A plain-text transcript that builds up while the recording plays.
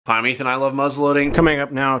I'm Ethan, I love muzzleloading. Coming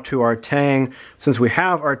up now to our tang. Since we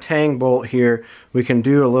have our tang bolt here, we can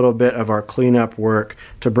do a little bit of our cleanup work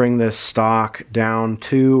to bring this stock down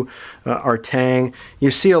to our tang. You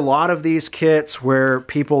see a lot of these kits where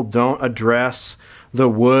people don't address the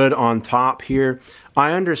wood on top here.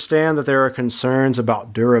 I understand that there are concerns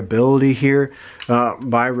about durability here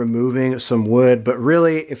by removing some wood, but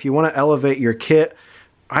really if you want to elevate your kit,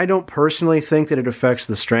 I don't personally think that it affects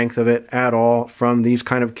the strength of it at all from these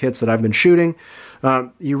kind of kits that I've been shooting.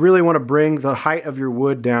 You really want to bring the height of your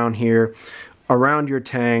wood down here around your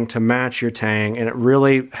tang to match your tang, and it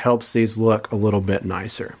really helps these look a little bit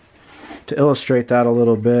nicer. To illustrate that a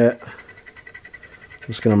little bit, I'm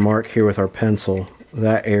just going to mark here with our pencil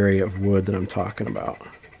that area of wood that I'm talking about.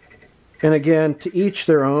 And again, to each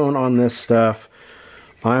their own on this stuff.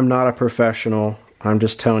 I'm not a professional. I'm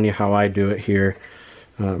just telling you how I do it here.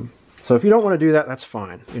 So if you don't want to do that, that's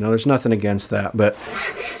fine. You know, there's nothing against that. But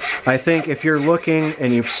I think if you're looking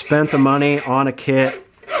and you've spent the money on a kit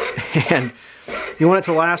and you want it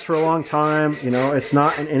to last for a long time, you know, it's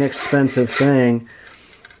not an inexpensive thing.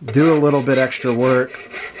 Do a little bit extra work.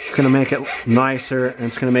 It's going to make it nicer and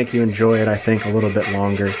it's going to make you enjoy it, I think, a little bit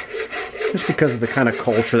longer. Just because of the kind of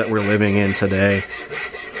culture that we're living in today.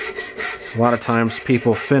 A lot of times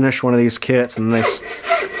people finish one of these kits and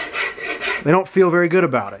they don't feel very good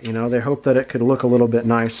about it, you know. They hope that it could look a little bit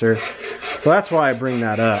nicer. So that's why I bring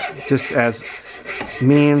that up, just as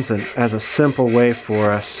means and as a simple way for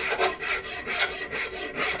us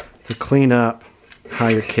to clean up how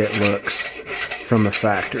your kit looks from the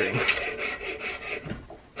factory.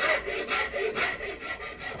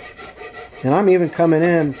 And I'm even coming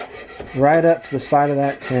in right up to the side of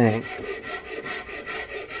that tang.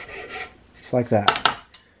 Just like that.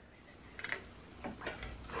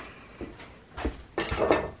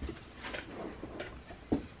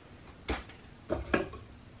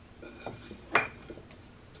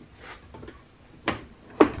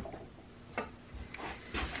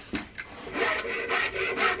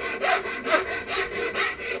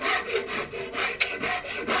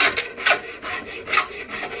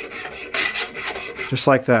 Just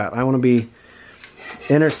like that. I want to be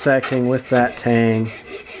intersecting with that tang.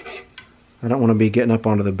 I don't want to be getting up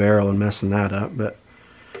onto the barrel and messing that up, but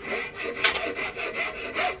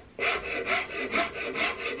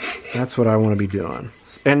that's what I want to be doing.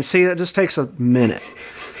 And see, that just takes a minute.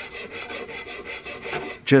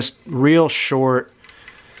 Just real short.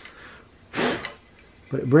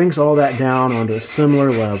 But it brings all that down onto a similar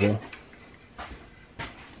level.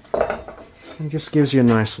 And just gives you a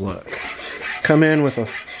nice look. Come in with a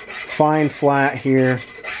fine flat here.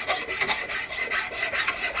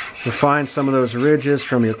 Refine some of those ridges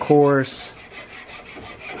from your course.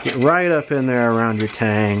 Get right up in there around your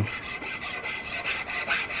tang.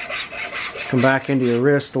 Come back into your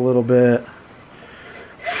wrist a little bit.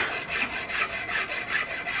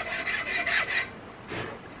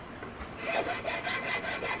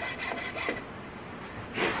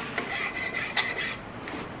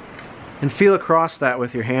 And feel across that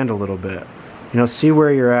with your hand a little bit. You know, see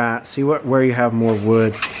where you're at, see where you have more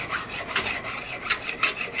wood.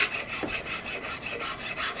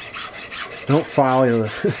 Don't follow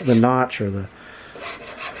the notch or the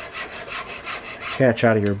catch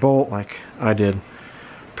out of your bolt like I did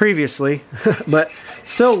previously, but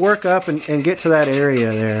still work up and get to that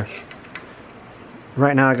area there.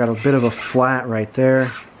 Right now I got a bit of a flat right there.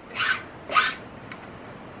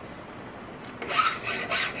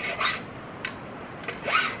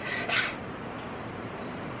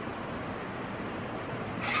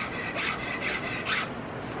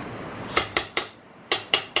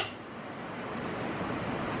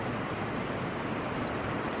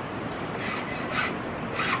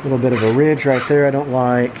 A little bit of a ridge right there I don't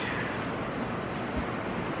like.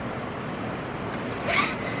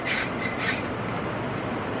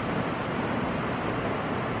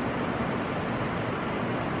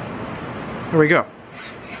 There we go.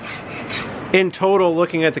 In total,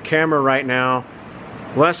 looking at the camera right now,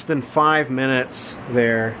 less than 5 minutes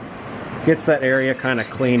there. Gets that area kind of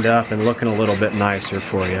cleaned up and looking a little bit nicer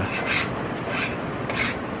for you.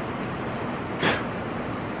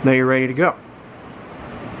 Now you're ready to go.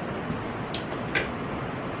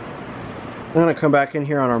 I'm going to come back in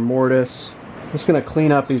here on our mortise. I'm just going to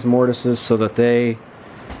clean up these mortises so that they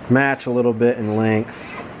match a little bit in length.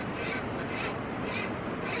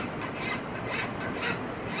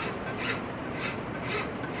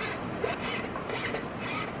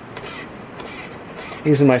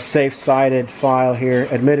 Using my safe-sided file here.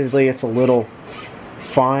 Admittedly, it's a little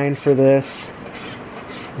fine for this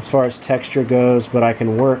as far as texture goes, but I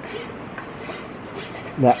can work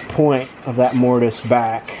that point of that mortise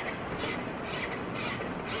back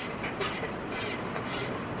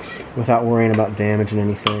without worrying about damaging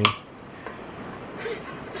anything.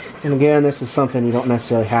 And again, this is something you don't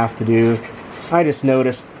necessarily have to do. I just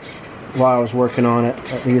noticed while I was working on it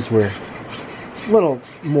that these were a little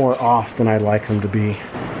more off than I'd like them to be.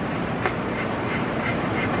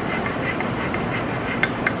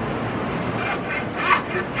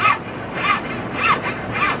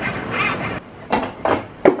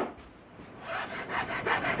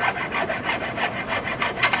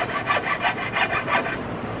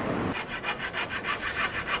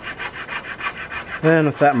 Then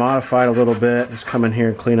with that modified a little bit, just come in here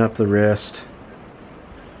and clean up the wrist.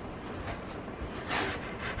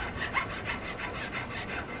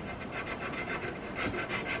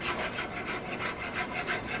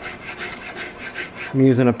 I'm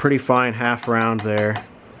using a pretty fine half round there.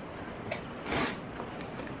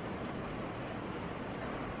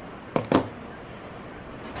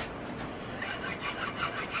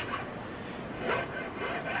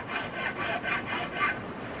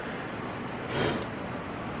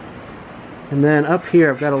 And then up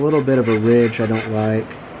here I've got a little bit of a ridge I don't like.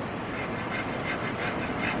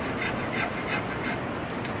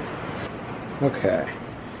 Okay.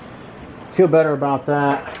 Feel better about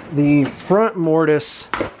that. The front mortise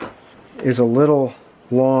is a little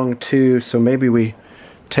long too, so maybe we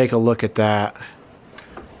take a look at that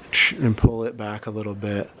and pull it back a little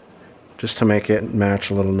bit just to make it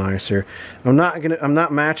match a little nicer. I'm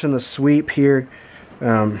not matching the sweep here.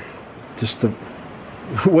 Just the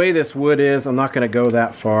way this wood is, I'm not going to go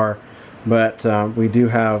that far, but we do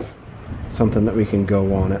have something that we can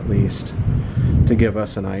go on at least to give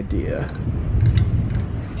us an idea.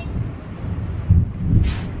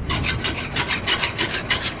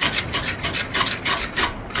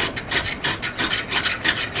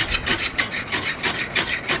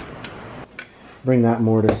 Bring that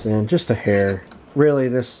mortise in just a hair. Really,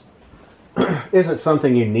 this isn't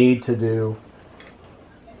something you need to do.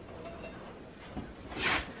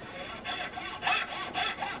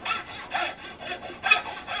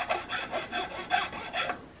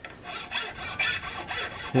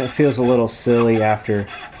 And it feels a little silly after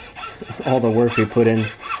all the work we put in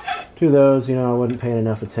to those. You know, I wasn't paying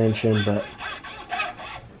enough attention, but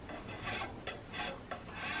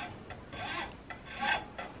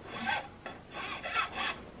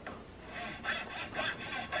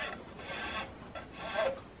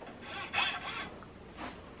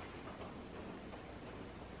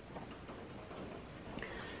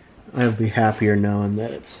I would be happier knowing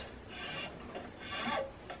that it's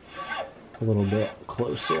a little bit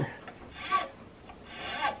closer.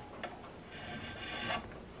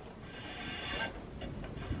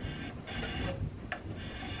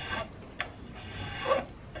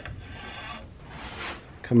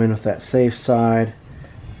 Come in with that safe side.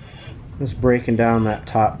 Just breaking down that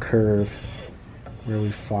top curve where we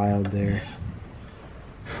filed there.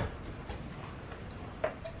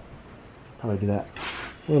 Probably do that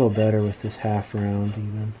a little better with this half round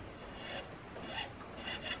even.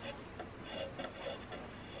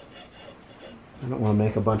 I don't want to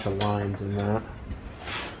make a bunch of lines in that.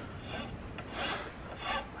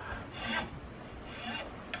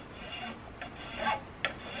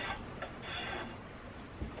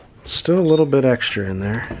 Still a little bit extra in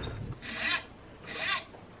there.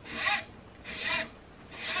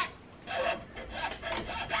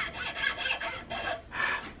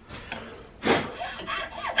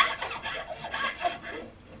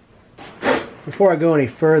 Before I go any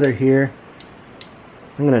further here,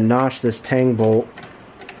 I'm going to notch this tang bolt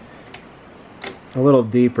a little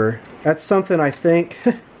deeper. That's something I think,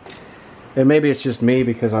 and maybe it's just me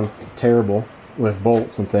because I'm terrible with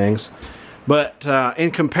bolts and things, but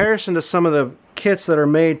in comparison to some of the kits that are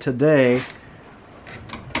made today,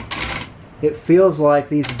 it feels like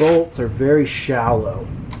these bolts are very shallow.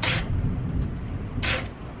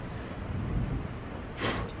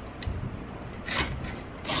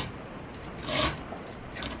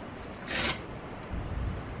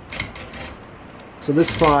 So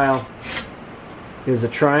this file is a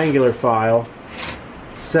triangular file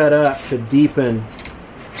set up to deepen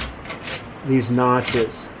these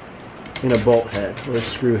notches in a bolt head or a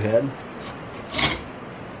screw head.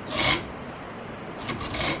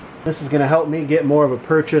 This is going to help me get more of a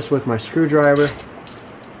purchase with my screwdriver,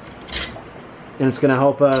 and it's going to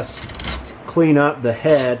help us clean up the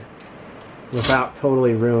head without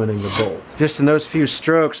totally ruining the bolt. Just in those few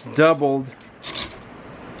strokes, doubled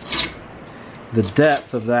the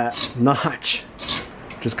depth of that notch,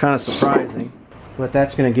 which is kind of surprising, but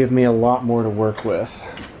that's going to give me a lot more to work with,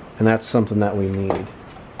 and that's something that we need.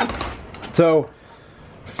 So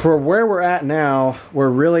For where we're at now, we're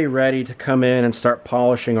really ready to come in and start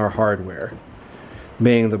polishing our hardware,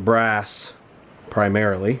 being the brass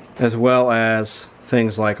primarily, as well as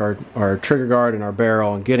things like our trigger guard and our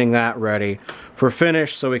barrel, and getting that ready for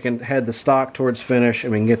finish so we can head the stock towards finish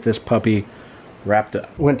and we can get this puppy wrapped up.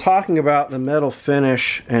 When talking about the metal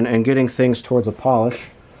finish and getting things towards a polish,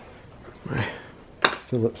 my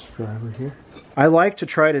Phillips screwdriver here, I like to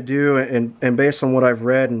try to do, and based on what I've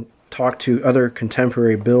read and talked to other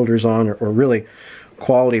contemporary builders on, or really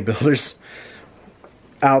quality builders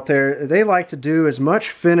out there, they like to do as much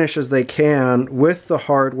finish as they can with the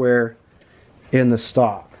hardware in the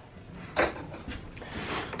stock,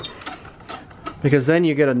 because then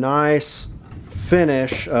you get a nice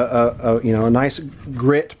finish, you know, a nice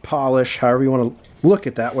grit polish, however you want to look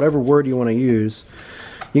at that, whatever word you want to use.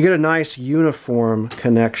 You get a nice uniform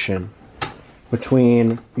connection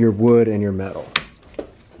between your wood and your metal.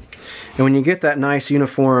 And when you get that nice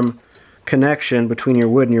uniform connection between your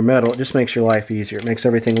wood and your metal, it just makes your life easier. It makes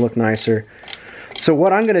everything look nicer. So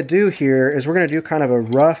what I'm going to do here is we're going to do kind of a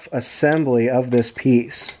rough assembly of this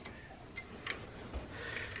piece.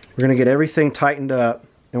 We're going to get everything tightened up,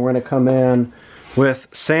 and we're going to come in with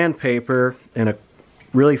sandpaper and a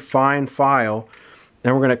really fine file,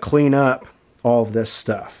 and we're going to clean up all of this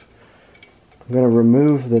stuff. I'm going to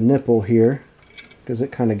remove the nipple here because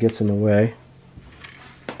it kind of gets in the way.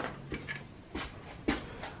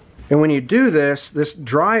 And when you do this, this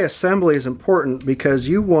dry assembly is important because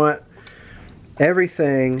you want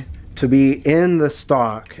everything to be in the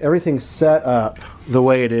stock, everything set up the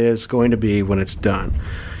way it is going to be when it's done.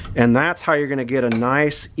 And that's how you're going to get a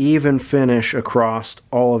nice even finish across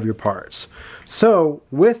all of your parts. So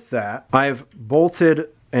with that, I've bolted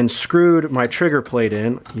and screwed my trigger plate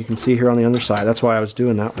in. You can see here on the other side. That's why I was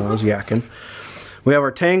doing that when I was yakking. We have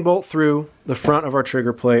our tang bolt through the front of our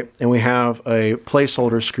trigger plate, and we have a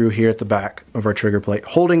placeholder screw here at the back of our trigger plate,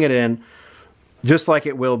 holding it in just like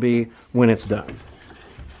it will be when it's done.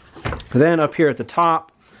 Then up here at the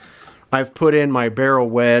top, I've put in my barrel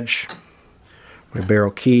wedge, my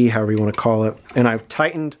barrel key, however you want to call it, and I've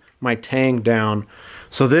tightened my tang down.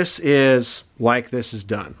 So this is like this is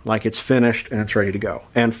done, like it's finished and it's ready to go.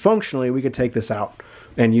 And functionally, we could take this out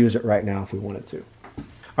and use it right now if we wanted to.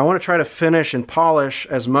 I want to try to finish and polish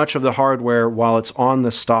as much of the hardware while it's on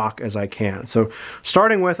the stock as I can. So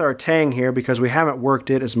starting with our tang here, because we haven't worked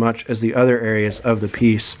it as much as the other areas of the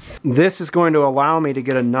piece, this is going to allow me to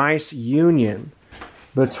get a nice union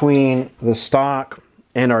between the stock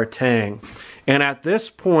and our tang. And at this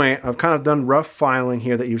point, I've kind of done rough filing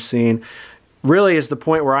here that you've seen, really is the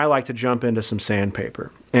point where I like to jump into some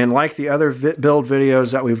sandpaper. And like the other build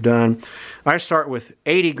videos that we've done, I start with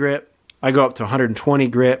 80 grit, I go up to 120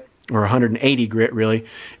 grit, or 180 grit really,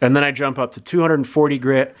 and then I jump up to 240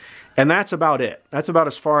 grit, and that's about it. That's about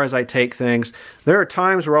as far as I take things. There are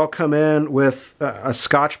times where I'll come in with a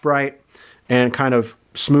Scotch-Brite and kind of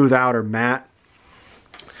smooth out or matte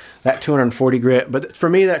that 240 grit, but for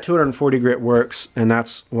me that 240 grit works, and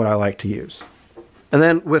that's what I like to use. And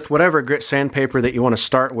then with whatever grit sandpaper that you want to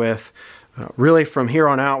start with, really from here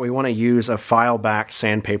on out we want to use a file-backed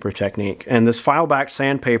sandpaper technique. And this file-backed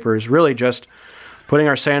sandpaper is really just putting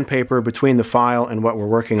our sandpaper between the file and what we're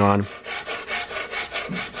working on,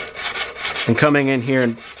 and coming in here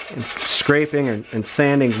and scraping and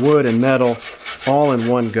sanding wood and metal all in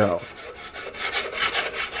one go.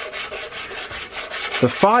 The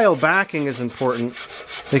file backing is important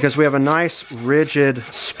because we have a nice rigid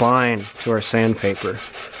spine to our sandpaper.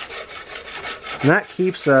 And that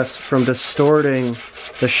keeps us from distorting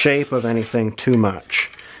the shape of anything too much.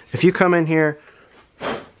 If you come in here,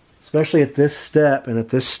 especially at this step and at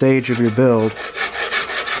this stage of your build,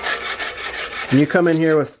 and you come in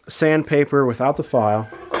here with sandpaper without the file,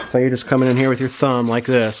 so you're just coming in here with your thumb like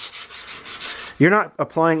this, you're not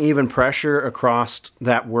applying even pressure across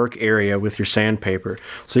that work area with your sandpaper.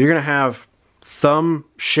 So you're going to have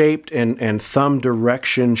thumb-shaped and thumb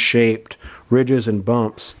direction-shaped ridges and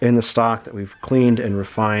bumps in the stock that we've cleaned and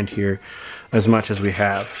refined here as much as we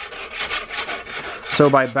have. So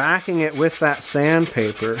by backing it with that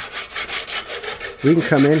sandpaper, we can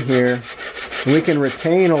come in here and we can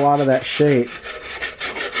retain a lot of that shape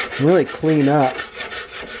and really clean up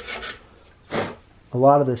a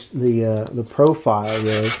lot of the profile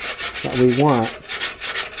really that we want.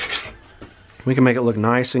 We can make it look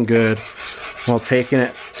nice and good while taking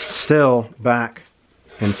it still back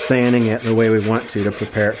and sanding it the way we want to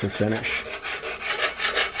prepare it for finish.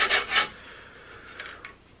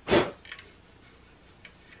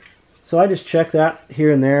 So I just check that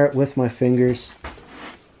here and there with my fingers.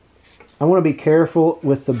 I want to be careful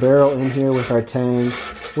with the barrel in here with our tang.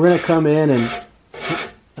 We're going to come in and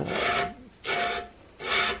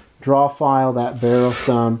draw file that barrel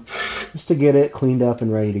some, just to get it cleaned up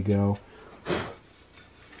and ready to go.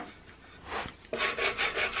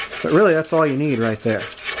 But really, that's all you need right there.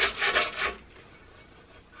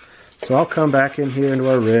 So I'll come back in here into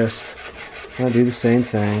our wrist, and I'll do the same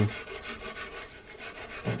thing.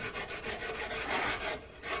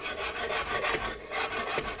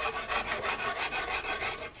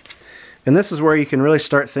 And this is where you can really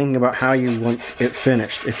start thinking about how you want it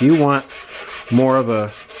finished. If you want more of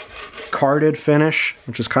a carded finish,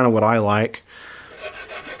 which is kind of what I like,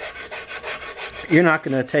 you're not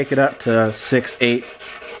going to take it up to 6, 8,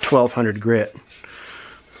 1200 grit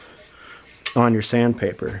on your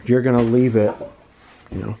sandpaper. You're going to leave it,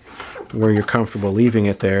 you know, where you're comfortable leaving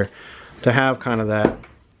it there to have kind of that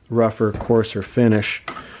rougher, coarser finish.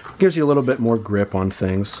 Gives you a little bit more grip on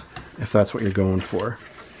things if that's what you're going for.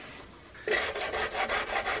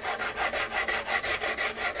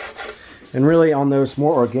 And really on those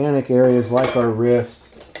more organic areas like our wrist,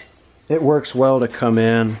 it works well to come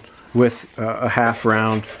in with a half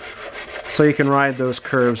round so you can ride those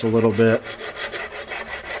curves a little bit.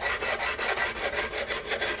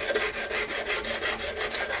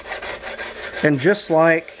 And just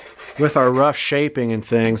like with our rough shaping and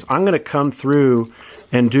things, I'm going to come through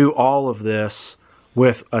and do all of this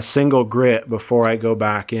with a single grit before I go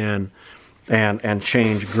back in and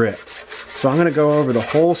change grits. So I'm going to go over the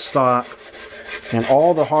whole stock and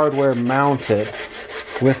all the hardware mounted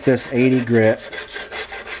with this 80 grit,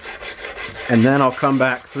 and then I'll come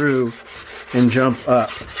back through and jump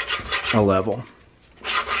up a level.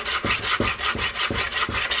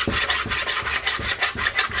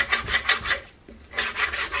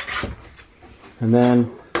 And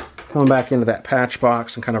then coming back into that patch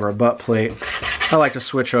box and kind of our butt plate, I like to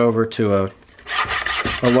switch over to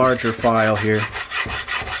a larger file here.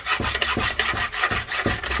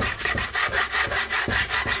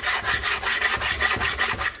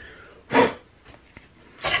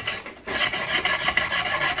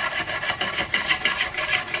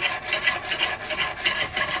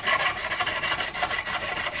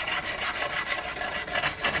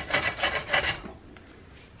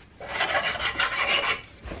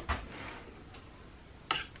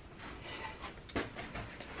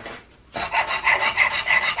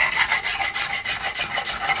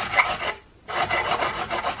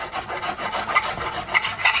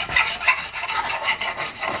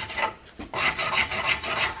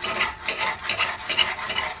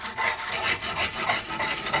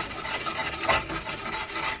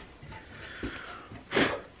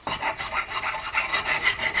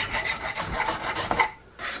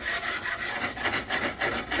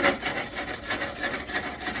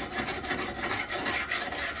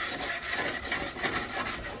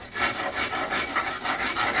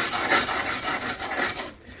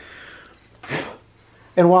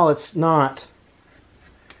 And while it's not,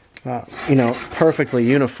 you know, perfectly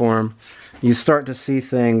uniform, you start to see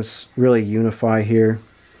things really unify here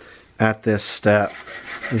at this step.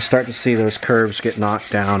 You start to see those curves get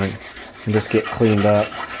knocked down and just get cleaned up,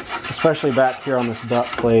 especially back here on this butt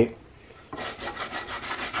plate.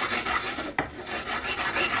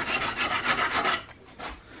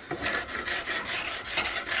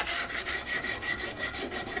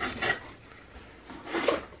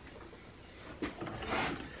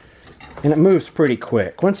 And it moves pretty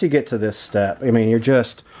quick. Once you get to this step, I mean, you're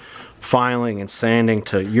just filing and sanding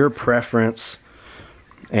to your preference,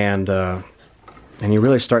 and you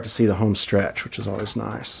really start to see the home stretch, which is always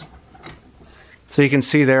nice. So you can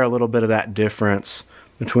see there a little bit of that difference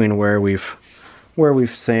between where we've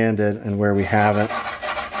sanded and where we haven't.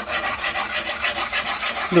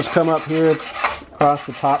 Just come up here across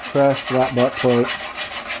the top crest of that butt plate.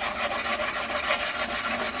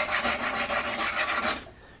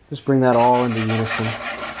 Just bring that all into unison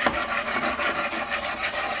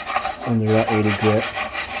under that 80 grit.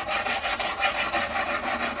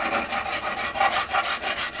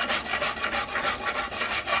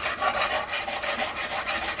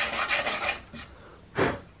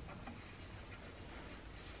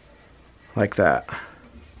 Like that.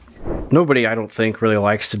 Nobody, I don't think, really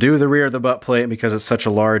likes to do the rear of the butt plate because it's such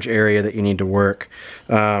a large area that you need to work.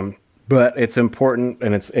 But it's important,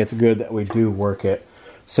 and it's good that we do work it.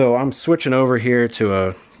 So I'm switching over here to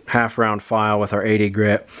a half round file with our 80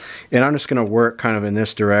 grit, and I'm just going to work kind of in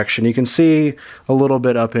this direction. You can see a little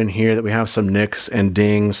bit up in here that we have some nicks and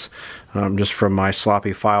dings just from my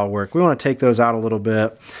sloppy file work. We want to take those out a little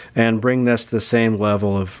bit and bring this to the same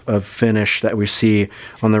level of finish that we see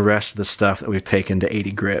on the rest of the stuff that we've taken to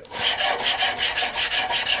 80 grit.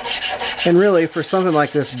 And really, for something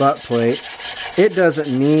like this butt plate, it doesn't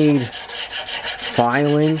need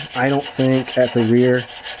filing, I don't think, at the rear.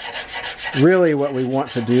 Really what we want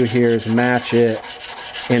to do here is match it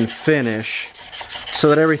in finish so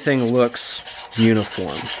that everything looks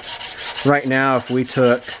uniform. Right now, if we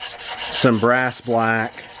took some brass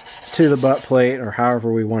black to the butt plate, or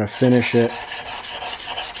however we want to finish it,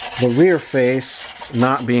 the rear face,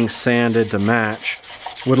 not being sanded to match,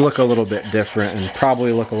 would look a little bit different and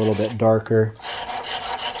probably look a little bit darker.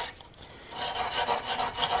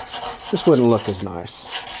 This wouldn't look as nice.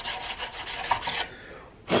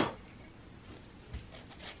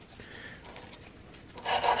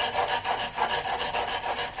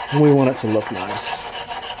 And we want it to look nice.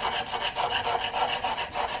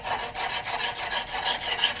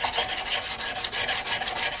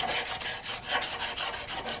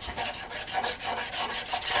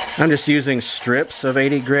 I'm just using strips of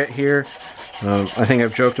 80 grit here. I think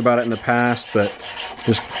I've joked about it in the past, but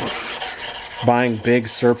just buying big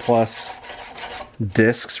surplus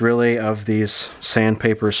discs really of these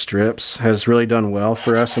sandpaper strips has really done well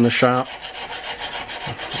for us in the shop.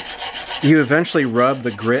 You eventually rub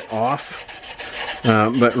the grit off,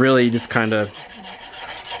 but really you just kind of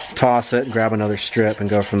toss it, grab another strip, and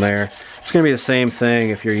go from there. It's going to be the same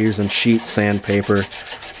thing if you're using sheet sandpaper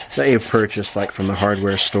that you've purchased like from the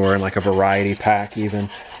hardware store and like a variety pack even.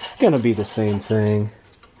 It's going to be the same thing.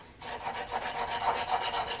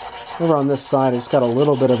 Over on this side, it's got a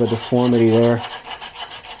little bit of a deformity there.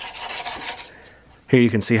 Here you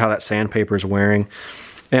can see how that sandpaper is wearing.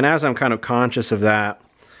 And as I'm kind of conscious of that,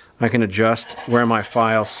 I can adjust where my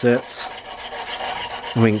file sits.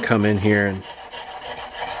 And we can come in here and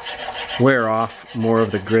wear off more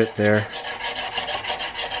of the grit there.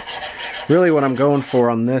 Really what I'm going for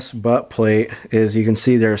on this butt plate is you can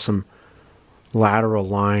see there are some lateral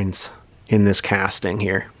lines in this casting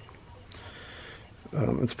here.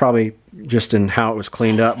 It's probably just in how it was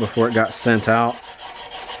cleaned up before it got sent out.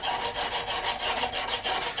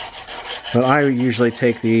 But I usually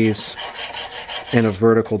take these in a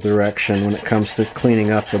vertical direction when it comes to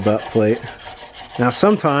cleaning up the butt plate. Now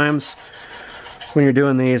sometimes when you're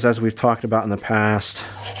doing these, as we've talked about in the past,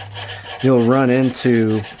 you'll run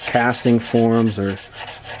into casting forms or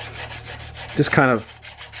just kind of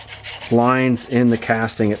lines in the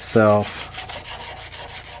casting itself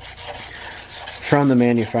from the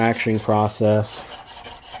manufacturing process.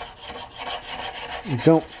 You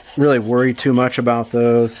don't really worry too much about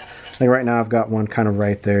those. Like right now I've got one kind of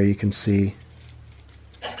right there, you can see.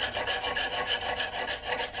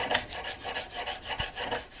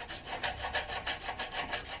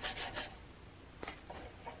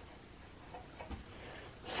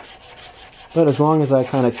 But as long as I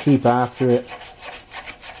kind of keep after it,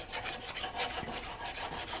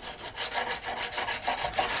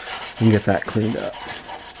 and get that cleaned up.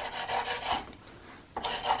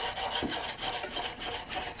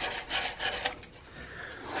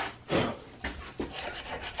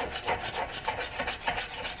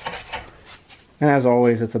 And as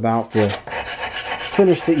always, it's about the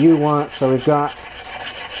finish that you want. So we've got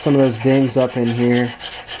some of those dings up in here.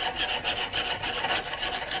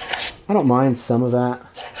 I don't mind some of that.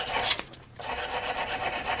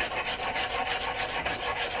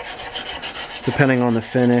 Depending on the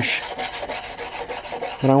finish.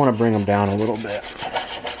 But I want to bring them down a little bit.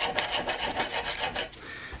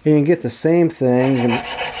 You can get the same thing. You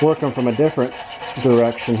can work them from a different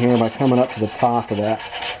direction here by coming up to the top of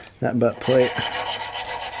that butt plate.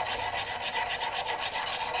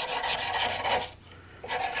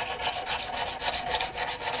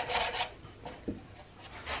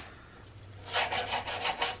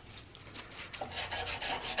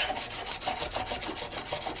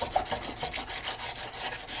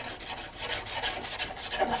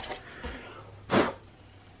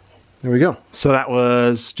 There we go. So that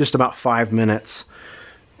was just about 5 minutes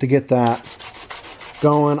to get that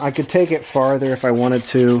going. I could take it farther if I wanted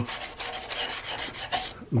to,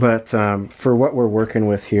 but for what we're working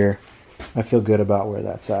with here, I feel good about where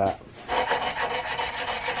that's at.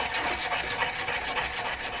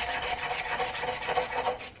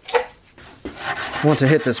 I want to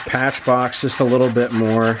hit this patch box just a little bit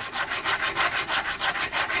more.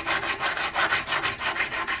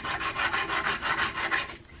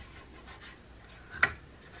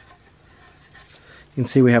 You can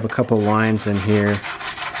see we have a couple lines in here.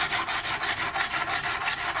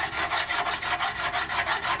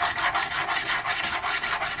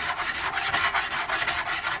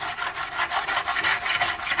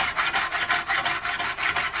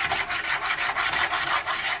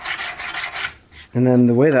 And then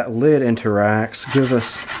the way that lid interacts gives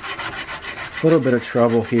us a little bit of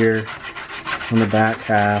trouble here on the back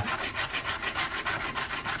half.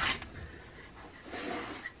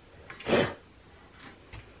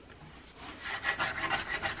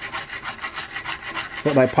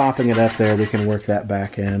 But by popping it up there, we can work that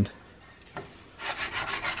back end.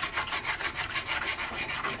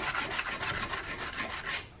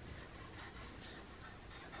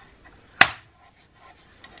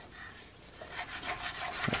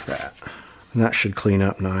 Like that. And that should clean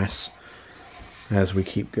up nice as we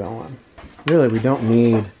keep going. Really, we don't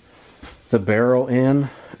need the barrel in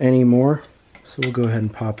anymore, so we'll go ahead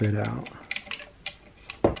and pop it out.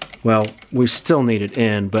 Well, we still need it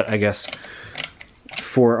in, but I guess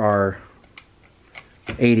for our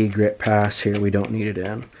 80 grit pass here, we don't need it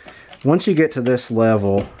in. Once you get to this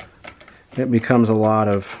level, it becomes a lot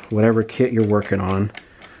of whatever kit you're working on,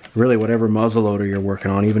 really whatever muzzleloader you're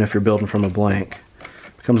working on, even if you're building from a blank.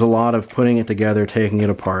 It becomes a lot of putting it together, taking it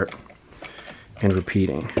apart, and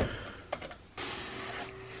repeating.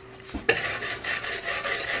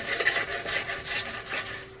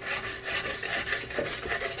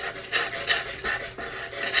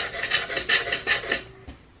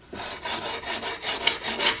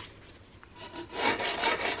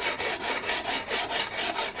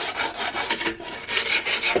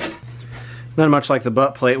 Then, much like the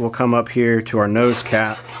butt plate, we'll come up here to our nose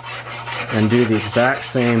cap and do the exact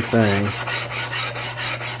same thing.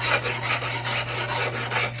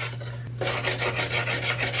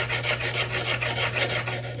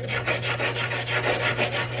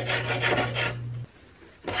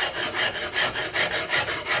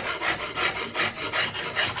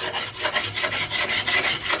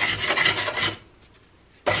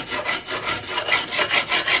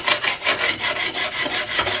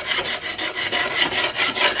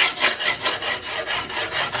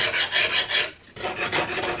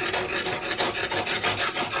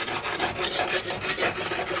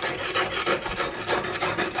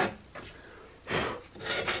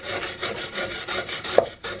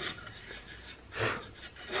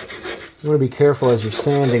 You want to be careful as you're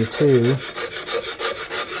sanding too.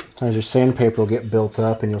 Sometimes your sandpaper will get built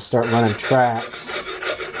up and you'll start running tracks.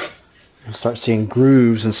 You'll start seeing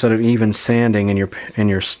grooves instead of even sanding in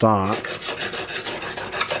your stock.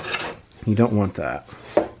 You don't want that.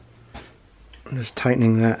 I'm just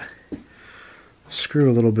tightening that screw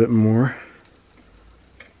a little bit more.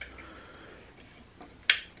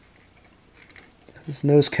 This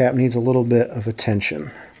nose cap needs a little bit of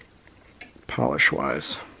attention,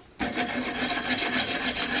 polish-wise.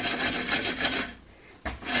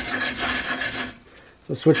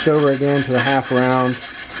 So switched over again to the half round.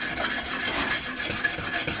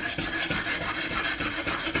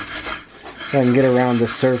 So I can get around the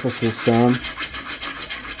surfaces some.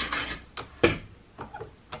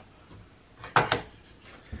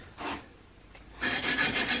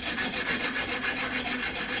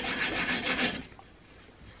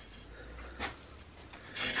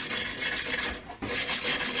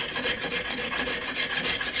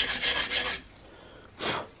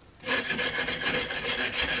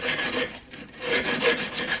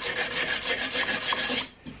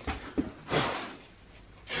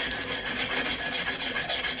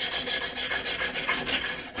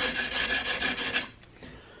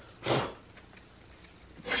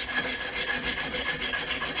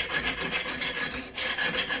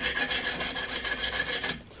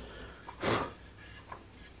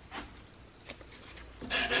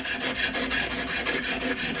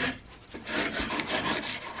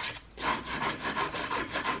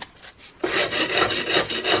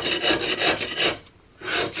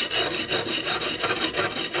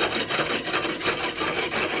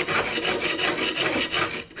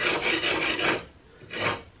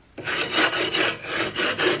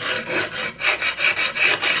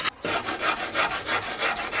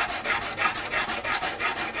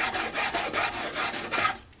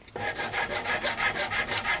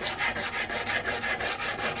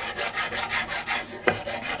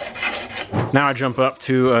 Now I jump up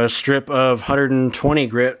to a strip of 120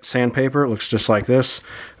 grit sandpaper. It looks just like this.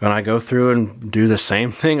 And I go through and do the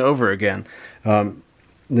same thing over again.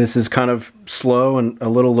 This is kind of slow and a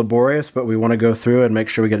little laborious, but we want to go through and make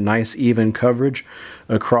sure we get nice even coverage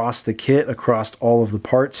across the kit, across all of the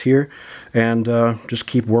parts here, and just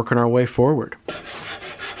keep working our way forward.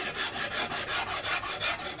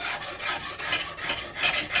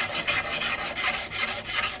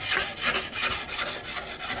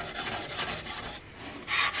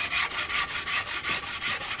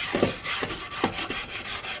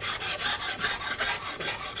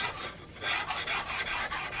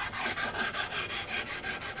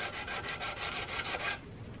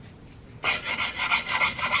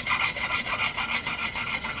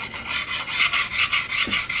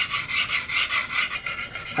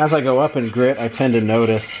 As I go up in grit, I tend to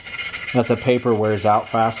notice that the paper wears out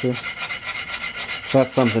faster. So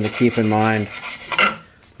that's something to keep in mind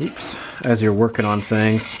oops, as you're working on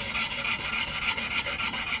things.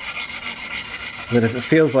 But if it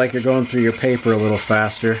feels like you're going through your paper a little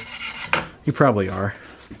faster, you probably are.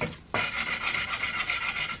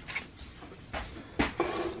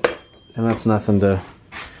 And that's nothing to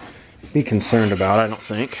be concerned about, I don't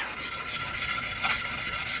think.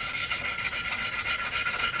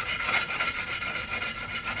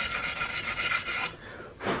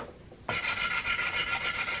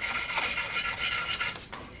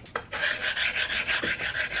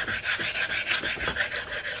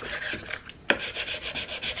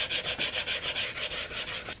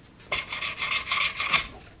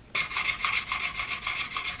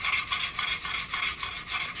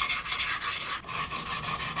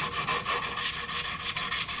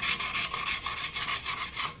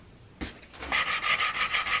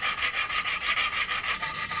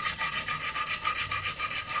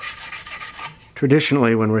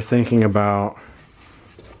 Traditionally, when we're thinking about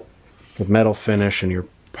the metal finish and your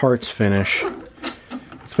parts finish,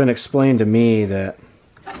 it's been explained to me that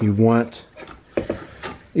you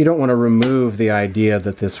don't want to remove the idea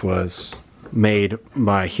that this was made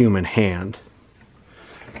by human hand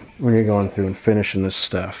when you're going through and finishing this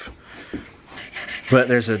stuff. But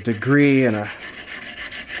there's a degree and a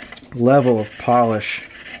level of polish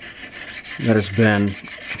that has been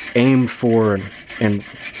aimed for and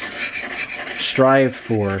strived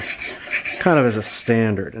for kind of as a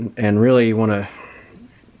standard, and really you want to,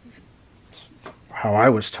 how I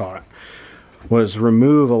was taught, was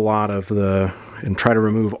remove a lot of the, and try to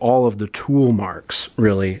remove all of the tool marks,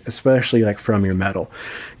 really, especially like from your metal.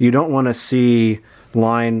 You don't want to see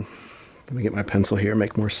line, let me get my pencil here,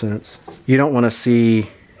 make more sense. You don't want to see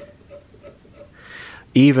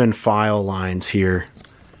even file lines here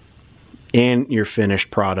in your finished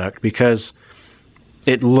product, because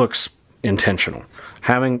it looks intentional.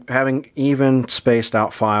 Having even spaced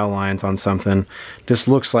out file lines on something just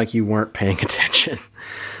looks like you weren't paying attention.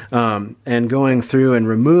 And going through and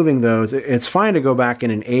removing those, it's fine to go back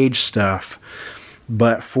in and age stuff,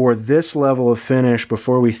 but for this level of finish,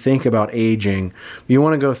 before we think about aging, you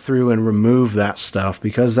want to go through and remove that stuff,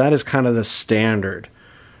 because that is kind of the standard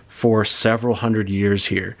for several hundred years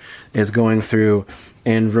here, is going through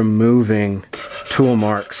and removing tool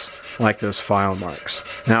marks like those file marks.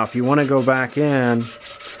 Now, if you want to go back in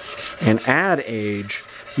and add age,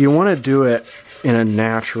 you want to do it in a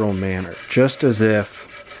natural manner, just as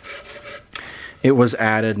if it was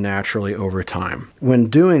added naturally over time. When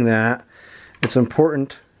doing that, it's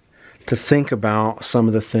important to think about some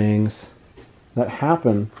of the things that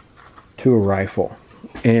happen to a rifle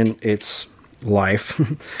in its life,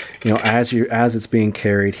 as it's being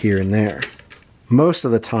carried here and there. Most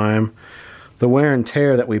of the time, the wear and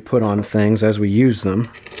tear that we put on things as we use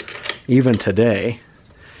them, even today,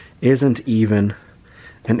 isn't even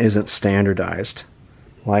and isn't standardized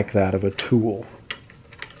like that of a tool.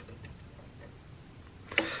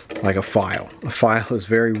 Like a file. A file is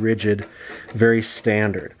very rigid, very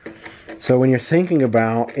standard. So when you're thinking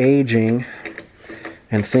about aging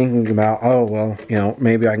and thinking about, oh, well,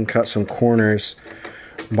 maybe I can cut some corners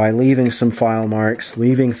by leaving some file marks,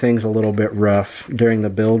 leaving things a little bit rough during the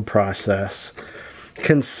build process,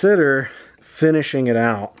 consider finishing it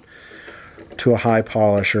out to a high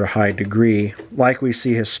polish or a high degree, like we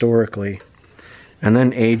see historically, and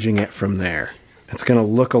then aging it from there. It's going to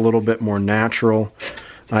look a little bit more natural,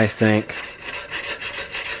 I think,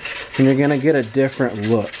 and you're going to get a different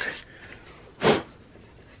look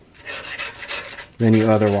than you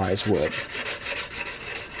otherwise would.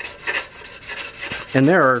 And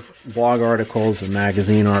there are blog articles and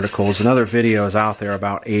magazine articles and other videos out there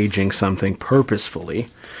about aging something purposefully,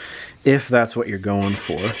 if that's what you're going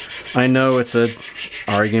for. I know it's an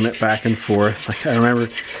argument back and forth. Like, I remember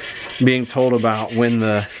being told about when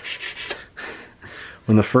the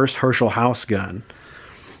first Herschel house gun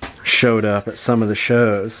showed up at some of the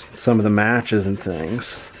shows, some of the matches and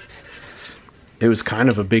things. It was kind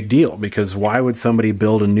of a big deal, because why would somebody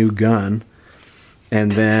build a new gun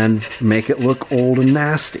and then make it look old and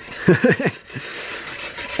nasty?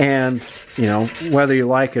 And, whether you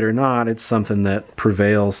like it or not, it's something that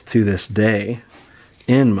prevails to this day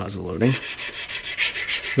in muzzleloading.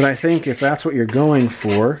 But I think if that's what you're going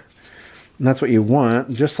for, and that's what you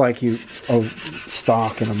want, just like a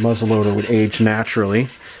stock and a muzzleloader would age naturally,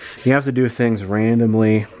 you have to do things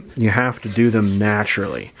randomly. You have to do them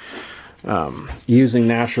naturally. Using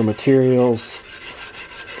natural materials,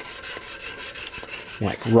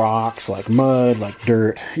 like rocks, like mud, like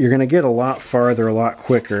dirt, you're going to get a lot farther a lot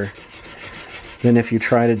quicker than if you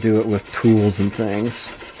try to do it with tools and things.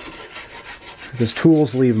 Because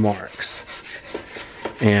tools leave marks.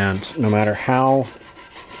 And no matter how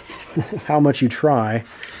how much you try,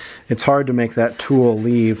 it's hard to make that tool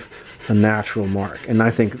leave a natural mark. And I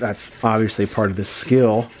think that's obviously part of the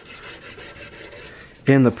skill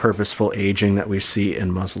in the purposeful aging that we see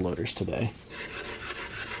in muzzleloaders today.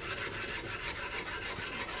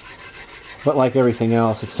 But like everything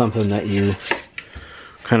else, it's something that you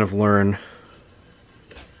kind of learn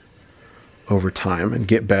over time and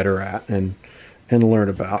get better at and learn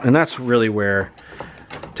about. And that's really where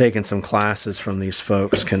taking some classes from these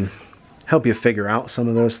folks can help you figure out some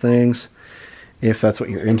of those things, if that's what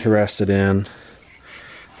you're interested in.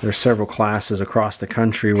 There's several classes across the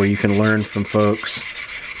country where you can learn from folks,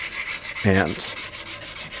 and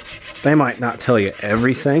they might not tell you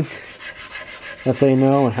everything that they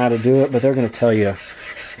know and how to do it, but they're going to tell you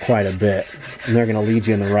quite a bit, and they're going to lead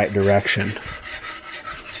you in the right direction.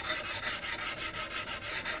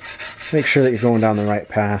 Make sure that you're going down the right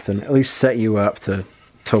path and at least set you up to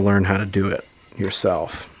learn how to do it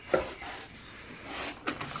yourself.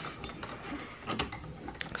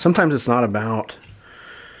 Sometimes it's not about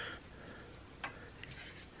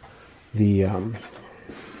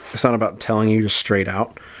it's not about telling you just straight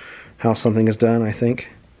out how something is done, I think.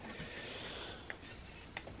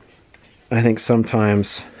 I think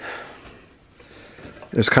sometimes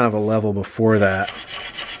there's kind of a level before that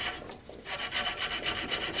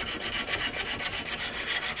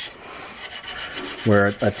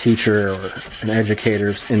where a teacher or an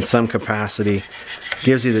educator in some capacity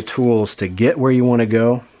gives you the tools to get where you want to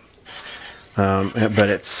go, but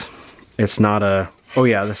it's not a, oh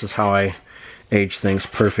yeah, this is how I age things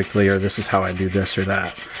perfectly, or this is how I do this or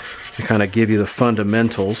that. They kind of give you the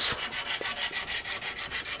fundamentals,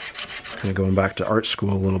 kind of going back to art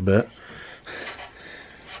school a little bit,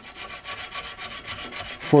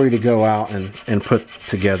 for you to go out and put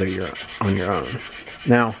together on your own.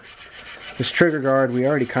 Now, this trigger guard we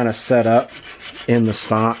already kind of set up in the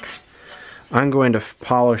stock. I'm going to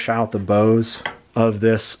polish out the bows of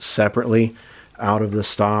this separately out of the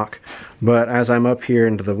stock, but as I'm up here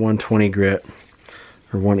into the 120 grit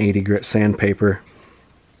or 180 grit sandpaper,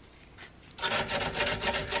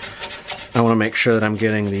 I want to make sure that I'm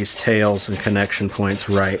getting these tails and connection points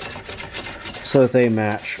right so that they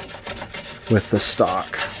match with the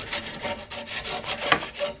stock.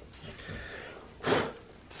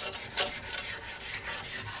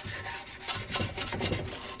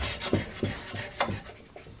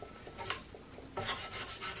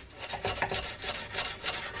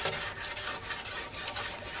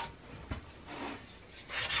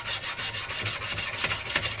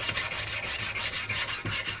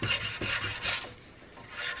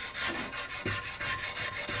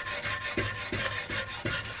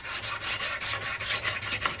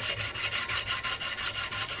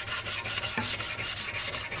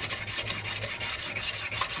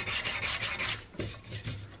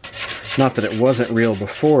 Not that it wasn't real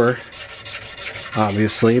before,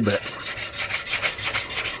 obviously, but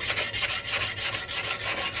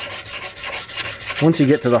once you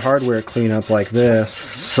get to the hardware cleanup like this,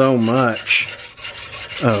 so much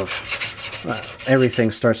of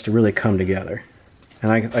everything starts to really come together.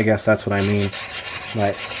 And I guess that's what I mean by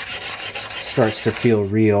it starts to feel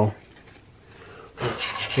real.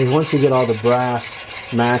 And once you get all the brass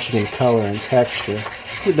matching in color and texture,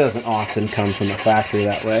 it doesn't often come from the factory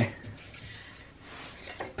that way.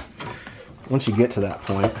 Once you get to that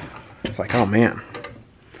point, it's like, oh man,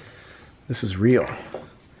 this is real.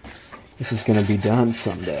 This is going to be done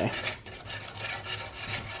someday.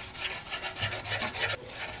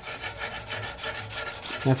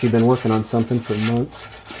 After you've been working on something for months,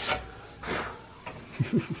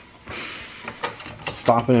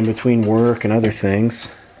 stopping in between work and other things,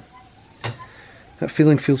 that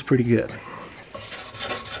feeling feels pretty good.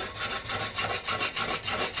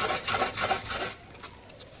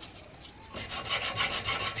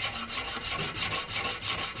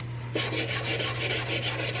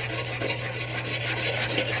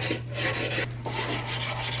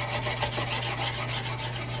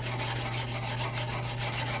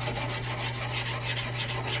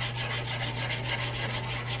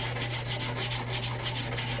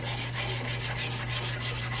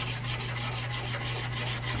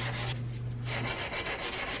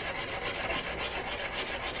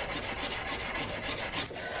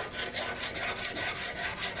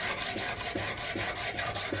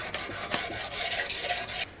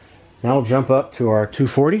 Now we'll jump up to our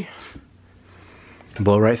 240 and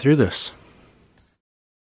blow right through this.